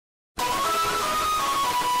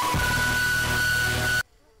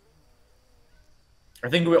I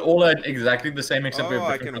think we're all at exactly the same except we have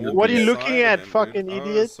I different can colors. walk What are you inside looking of at, them, dude. fucking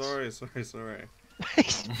idiot? Sorry.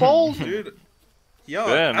 He's bald. Dude. Yeah,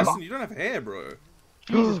 Ben. Aston, you don't have hair, bro.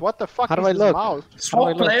 Jesus, what the fuck How do is I his look? mouth?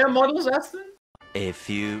 Swap player models, Aston? A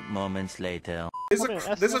few moments later.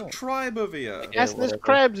 There's a tribe over here. Yes, there's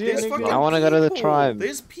crabs here. There's nigga. fucking I wanna go to the people. tribe.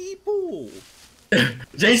 There's people.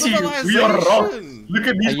 JC, we are rocks. Civilization. Look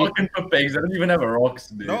at these Are you- fucking pegs. They don't even have rocks,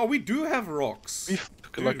 dude. No, we do have rocks.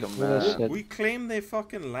 Looking like a Dude, Oh, man. shit. we claim their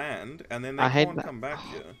fucking land, and then they I hate can't that. come back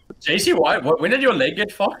here. JC, why? When did your leg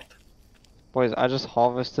get fucked? Boys, I just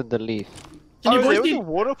harvested the leaf. Can you Oh, boys there was be- a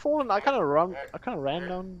waterfall and I kind of ran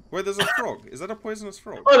down. Wait, there's a frog. Is that a poisonous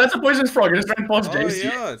frog? Oh, that's a poisonous frog. It just ran past Oh JC.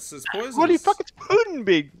 yeah, it's poisonous. Holy fuck, it's pudding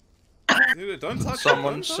big. Dude, don't touch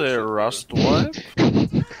Someone it. say rust wipe?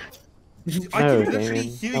 I No, can literally Damien,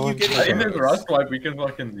 hear no you one getting I think hurt. there's rust wipe. We can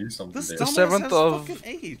fucking do something This there. dumbass 7th has of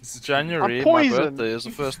fucking AIDS. January, my poisoned. birthday is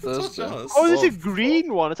the first Thursday. us. Oh, there's a Oh,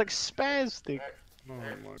 green one. It's like spastic. Oh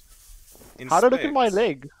my. How do I look at my Inspect.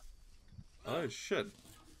 leg? Oh shit.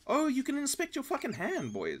 Oh, you can inspect your fucking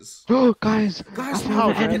hand, boys. Oh, guys, Guys, I we found all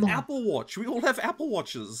an have an animal. Apple Watch. We all have Apple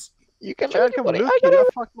Watches. You can Jack, look I'm at it. looking. I got I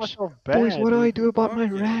it. fucked myself bad. Boys, what do I do about my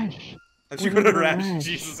Fuck yeah. rash? Have you What got a a rash? rash.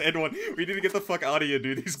 Jesus, Edwin. We need to get the fuck out of here,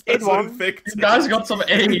 dude. These guys Edwin. are infected. These guys got some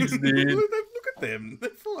AIDS, dude. Look at them. They're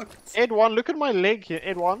fucked. Ed one, look at my leg here.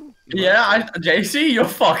 Ed one. Yeah, JC, you're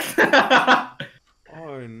fucked.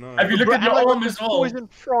 Oh no. Have you looked at And I your got arm the as well? Poison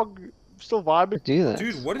frog still vibing. Do that.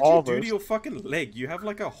 Dude, what did you do to Almost. your fucking leg? You have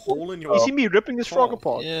like a hole in your. You see me ripping this frog Oh,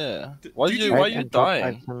 apart? Yeah. D- Why did you you- why I- you I dropped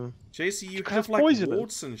dying? item. JC, you Because have it's like poisonous.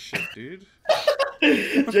 warts and shit, dude.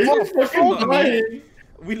 JC's fucking Frog dying.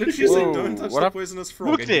 We literally said Whoa, don't touch what the hap- poisonous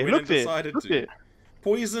frog, Look and there, you went look and there, decided look to. there.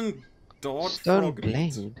 Poison dart Stone frog meat.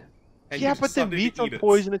 blade. And Yeah, you but the decided to meat's eat not it.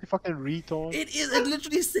 poisonous, you fucking retard. It is. It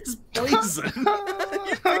literally says poison.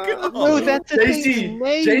 You fucking No, are. that's the thing's name.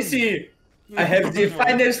 JC, I have the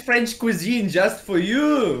finest French cuisine just for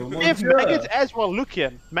you. They have maggots as well. Look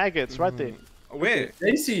here, maggots right there, Where?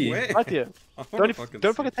 JC, Where? right here. I wanna Don't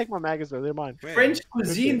see. fucking take my maggots though. They're mine. Where? French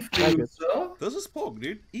cuisine for you, Maggots. sir. This is pork,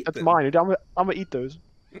 dude. Eat That's them. mine. Dude. I'm gonna eat those.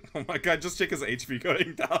 Oh my god, just check his HP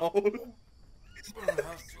going down.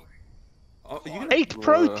 Oh, are you gonna, 8 Bruh.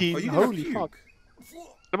 protein. are you gonna Holy puke? fuck.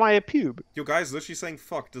 Am I a pube? Your guy's literally saying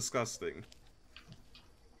fuck disgusting.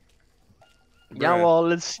 Yeah, Bruh. well,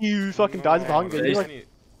 let's see who fucking dies of hunger. Jason. You're like,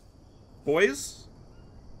 Boys?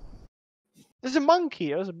 there's a monkey.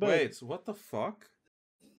 There's a bird. Wait, what the fuck?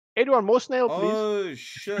 Anyone, more snail, please. Oh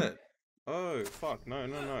shit. Oh fuck, no.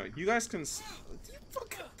 You guys can you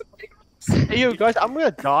fucking Hey, yo, guys, I'm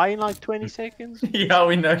gonna die in like 20 seconds. Yeah,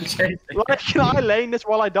 we know, JC. Like, can I lay in this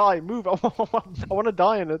while I die? Move. I want to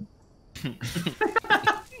die in it.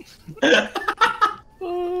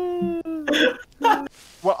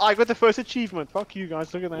 Well, I got the first achievement. Fuck you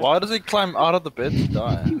guys. Look at that. Why does he climb out of the bed to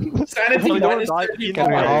die? Sanity Well, I don't minus die 39. Can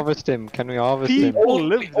we Why? harvest him? Can we harvest him? People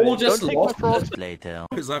live there. all just Don't take my lost frogs. Later.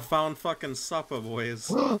 Boys, I found fucking supper,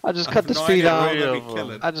 boys. I just I cut have the no tree idea down. whether we Three of kill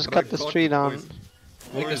them. it, I just but cut the got tree the down. poison.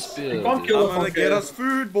 Make a Boys, spear. You can't dude. kill I'm gonna get us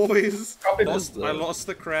food, boys. Copy I this. lost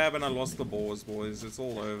the crab and I lost the boars, boys. It's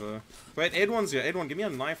all over. Wait, Edwin's here. Edwin, give me a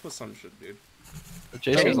knife or some shit, dude.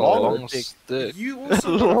 Jason's a long long stick. stick. You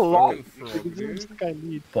also got a Long. fucking frog, This is dude. the thing I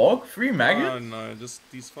need. Bog? 3 Oh maggots? no, just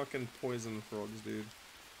these fucking poison frogs, dude.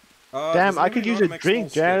 Damn, does I could anybody use know a how to make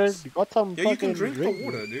drink, small Jared. sticks? You got some Yeah, you fucking can drink the drink.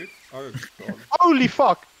 water, dude. Oh god. Holy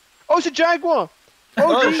fuck! Oh, it's a jaguar!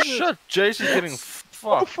 Oh Jesus. shit, Jason's getting Oh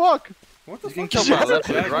fucked. fuck! What the You can fuck? kill is my that left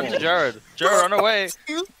leg. Run to jaguar? Jared. Jared, run away.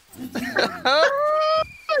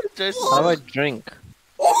 Jason. How do I drink?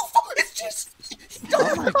 Oh fuck! It's just.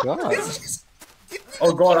 Oh my god.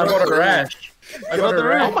 Oh god, I got a rash. I got a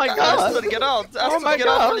rash. Oh my god. Aston, get out. Aston, my get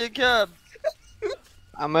out God. while you can.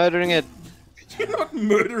 I'm murdering it. You're not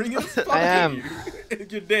murdering it. It's I am. you.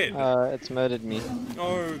 You're dead. It's murdered me.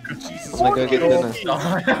 Oh Jesus. I'm gonna go get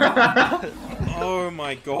dinner. Oh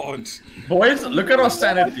my god. Boys, look at our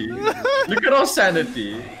sanity. Look at our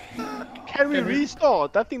sanity. Can we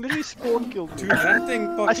restart? That thing literally spawn killed me. Dude, that thing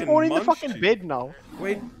fucking I spawn in the munched fucking you. bed now.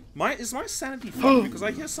 Wait, is my sanity fucked? Because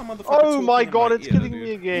I hear some motherfucker Oh my talking in god, it's ear, killing dude.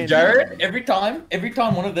 me again. Jared, every time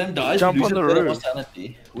one of them dies, Jump we lose on a the third of our roof.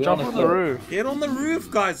 sanity. We're Jump a on the third. roof. Get on the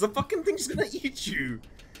roof, guys. The fucking thing's gonna eat you.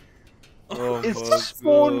 Oh It's my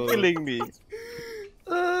spawn God. killing me.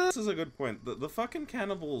 This is a good point. The fucking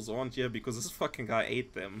cannibals aren't here because this fucking guy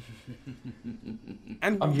ate them.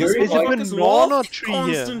 And I'm this hearing There's a like- motherfucker's banana laughing tree here.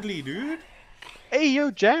 constantly, dude. Hey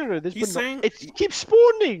yo, Jared, this He's saying- it keeps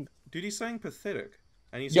spawning. Dude, he's saying pathetic.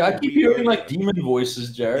 And he's Yeah, I saying keep we hearing really- like demon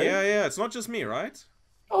voices, Jared. Yeah, it's not just me, right?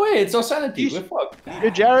 Oh wait, it's our sanity. He's- We're fucked. Yo,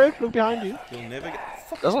 Jared, look behind you. You'll never get.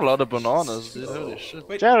 That's a lot of bananas, dude. Holy shit.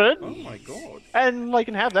 Wait. Jared, Oh my god. and like,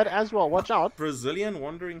 you can have that as well. Watch out. Brazilian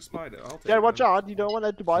wandering spider. I'll take Jared, watch that. out. You don't want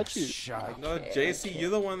that to bite you. No, JC, you're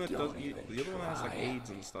the one that does. You're the one that has like AIDS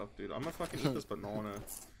and stuff, dude. I'm gonna fucking eat this banana.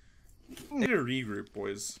 Need to regroup,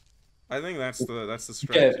 boys. I think that's the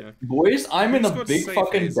strategy. Okay, boys, I'm in Who's a got big safe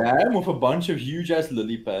fucking haze? dam with a bunch of huge ass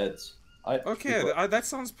lily pads. Okay, that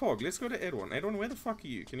sounds pog. Let's go to Edwin. Edwin, where the fuck are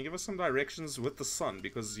you? Can you give us some directions with the sun?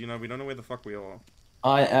 Because, you know, we don't know where the fuck we are.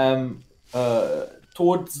 I am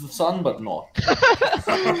towards the sun, but not. How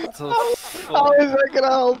is that gonna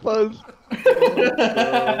help us?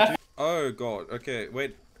 Oh god, okay,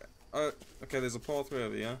 wait. Okay, there's a pathway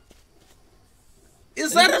over here.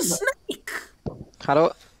 Is that a snake? How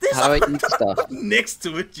do I eat stuff? Next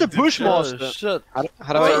to it, you The bushmaster. Oh, shit. How do It's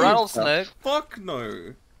I a eat stuff? rattlesnake. Fuck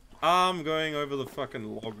no. I'm going over the fucking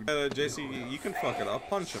log. JC, you can fuck it up.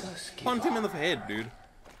 Punch him. Punch him in the head, dude.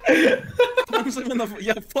 Punch him in the...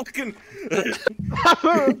 Yeah, fucking...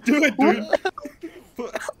 Do it, dude.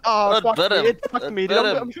 Oh, That fuck bit me. him. It fucked That me. bit Dude.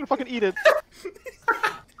 him. I'm just gonna fucking eat it.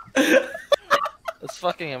 It's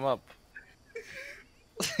fucking him up.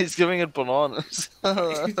 He's giving it bananas. I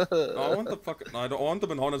want the fucking... No, I don't want the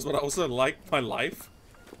bananas, but I also like my life.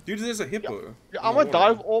 Dude, there's a hippo. Yeah, I'm gonna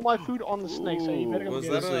dive all my food on the snake, so you better go Was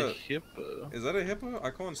get that it. There's a hippo. Is that a hippo? I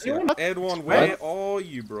can't see Yeah, it. what? Edwin, where are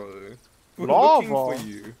you, bro? We're Lava. looking for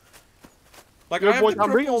you. Like, I Yo, have boys, the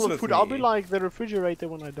I'm bringing all cripples the with food. me. I'll be like the refrigerator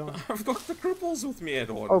when I die. I've got the cripples with me,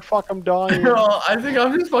 Edwin. Oh fuck, I'm dying. Bro, I think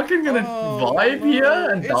I'm just fucking gonna Oh, vibe no, here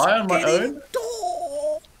and it's die on my getting own.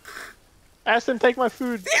 dark. Aston, take my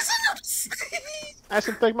food. There's another snake.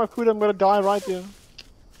 Aston, take my food. I'm gonna die right here.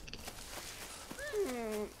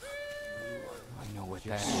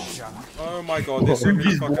 Oh my god, there's so many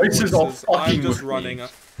These fucking voices are voices. I'm fucking just with running.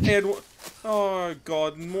 me. Edwin. Oh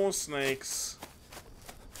god, more snakes.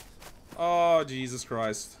 Oh, Jesus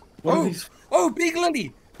Christ. What are Oh, these? oh, Big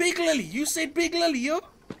Lily. Big Lily. You said Big Lily, yo?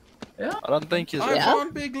 I don't think he's. I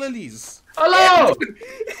found Big Lilies. Hello!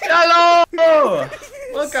 Hello!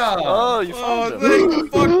 Look out! Oh, you Oh, found him.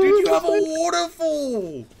 thank fuck, dude, you have a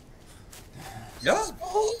waterfall! Yeah?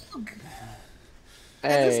 Fuck!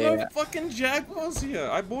 And there's Hey, no fucking jaguars here.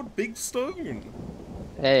 I bought Big Stone.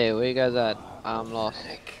 hey, where you guys at? I'm lost.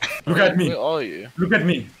 Look at me. Where are you? Look at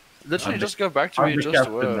me. Literally, I'm just go back to I'm where you the just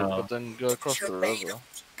captain were, now. but then go across the river.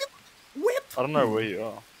 Whip! I don't know where you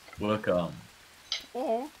are. Welcome.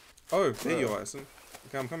 Oh, there you are, Asen.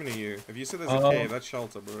 Okay, I'm coming to you. If you said there's a Oh. cave, that's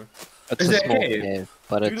shelter, bro. It's Is a it small cave? cave,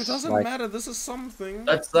 but Dude, it it's doesn't like matter, this is something.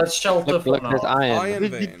 That's shelter look, for look, there's now. iron. Iron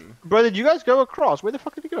Did- vein. Bro, did you guys go across? Where the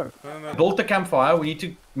fuck did you go? No. Built the campfire. We need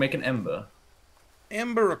to make an ember.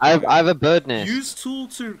 Ember. I have a bird nest. Use tool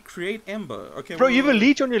to create ember. Okay. Bro, well, you have a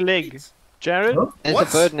leech on your leg. Jared? Huh? It's What?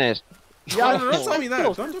 a bird nest. No, don't tell me that.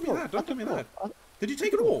 Skills, Don't tell me skills. that. Don't tell me that. Skills. Did you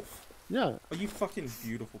take it off? Yeah. Oh, you fucking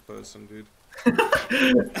beautiful person, dude.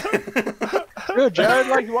 Yo, Jared,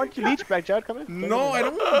 like, you want your leech back, Jared? Come in. No, I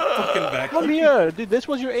don't want it fucking back. Come here. Dude, this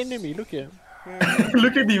was your enemy. Look here.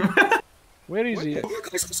 Look at him. Where is he? Edwin,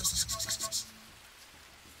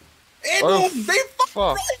 Oh, they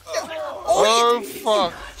Fuck. Oh, Oh,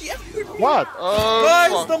 fuck. What? Oh,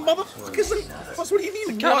 Guys, fuck. the motherfuckers in... What do you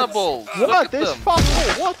mean? Cannibals. Look What? at There's them. fuck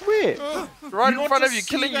all. What? Where? Right You in front want of to you, see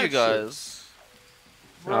killing that you guys.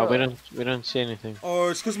 No, we don't see anything. Oh,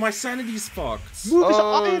 it's because my sanity's fucked. Move his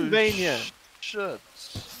Oh, iron vein here. Shit.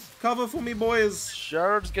 Cover for me, boys.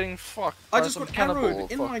 Jared's getting fucked. I by just some got cannibal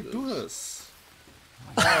arrowed in my fuckers. doors.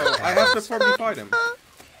 Oh, I have to probably fight him.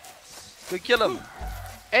 Go kill him.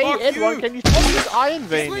 Hey, Fuck Edward, you. can you see his iron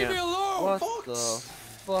vein Leave me here? alone, What fucks. the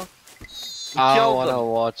fuck? I killed wanna them.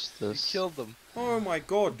 watch You this. killed them. Oh my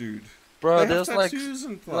god, dude. Bro, They have there's like tattoos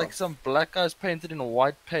and stuff. like some black guys painted in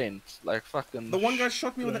white paint. Like fucking The one guy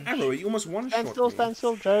shot me with an arrow. He almost one-shot Stand still, me. stand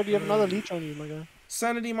still, Jared. You have another leech on you, my guy.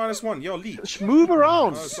 Sanity -1. Yo, leech. Just move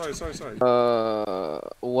around. Oh, sorry.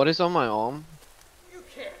 What is on my arm?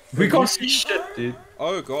 We can't see shit, dude.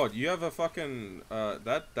 Oh god, you have a fucking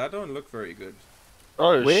that don't look very good.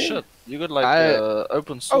 Oh Where? shit. You got like I-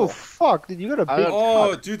 open Oh sore. fuck, dude, you got a I big don't- Oh,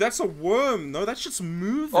 cut. dude, that's a worm. No, that shit's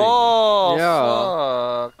moving. Oh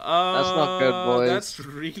Yeah. fuck. That's not good, boys. That's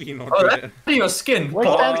really not Oh, good. that's your skin. Wait,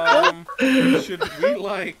 stand still. Should we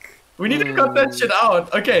like? We need to cut that shit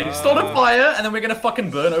out. Okay, start a Uh, fire, and then we're gonna fucking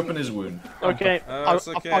burn open his wound. Okay, I'll It's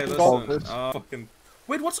okay. fucking solve Listen. this. Fucking.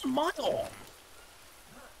 Wait, what's on my arm?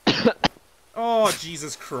 Oh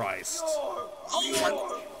Jesus Christ!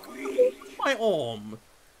 Oh my arm!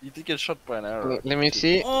 You did get shot by an arrow. Let me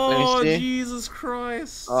see. Oh, Let me see. Jesus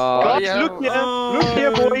Christ. Guys, yeah. look here. Oh, Look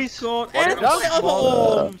here, boys. God. What And the my other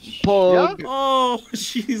arm. Pog. Oh,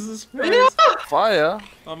 Jesus Christ. Fire.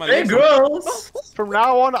 Oh, my Hey, legs. girls! From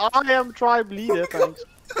now on, I am tribe leader, thanks.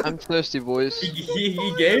 I'm thirsty, boys.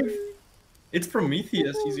 He gave. It's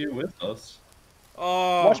Prometheus. He's here with us.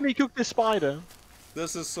 Oh, Watch me cook this spider.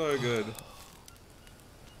 this is so good.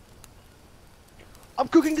 I'm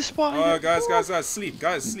cooking the spider. Oh, guys, sleep.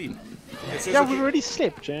 Guys, sleep. It says Yeah, that we the- already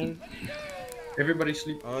slept, Jen. Everybody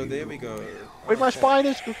sleep. Oh, there we go. Wait, my Okay.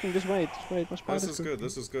 spider's cooking. Just wait, my spider's This is cooking. good,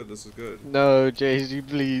 this is good, this is good. No, JC,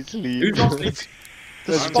 please sleep. Dude, don't sleep.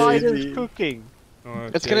 The I'm spider's JC. cooking. Oh,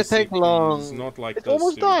 It's gonna JC, take long. please, not like It's this,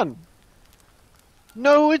 almost dude. done.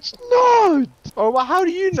 No, it's not. Oh, well, how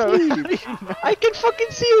do you know? Sleep. I can fucking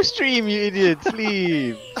see your stream, you idiot.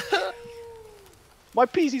 Sleep. My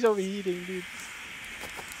PC's overheating, dude.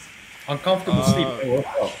 Uncomfortable sleep. Oh, what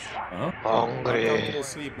the- Huh? Hungry. Uncomfortable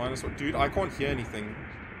sleep, -1. Dude, I can't hear anything.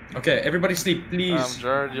 Okay, everybody sleep, please.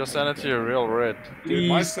 Jared, your sanity is real red. Dude,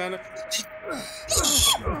 my Please. sanity.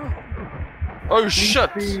 Oh shit!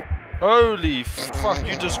 Holy fuck,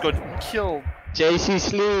 you just got killed. JC,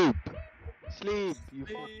 sleep. Sleep, you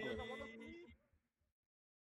fucker.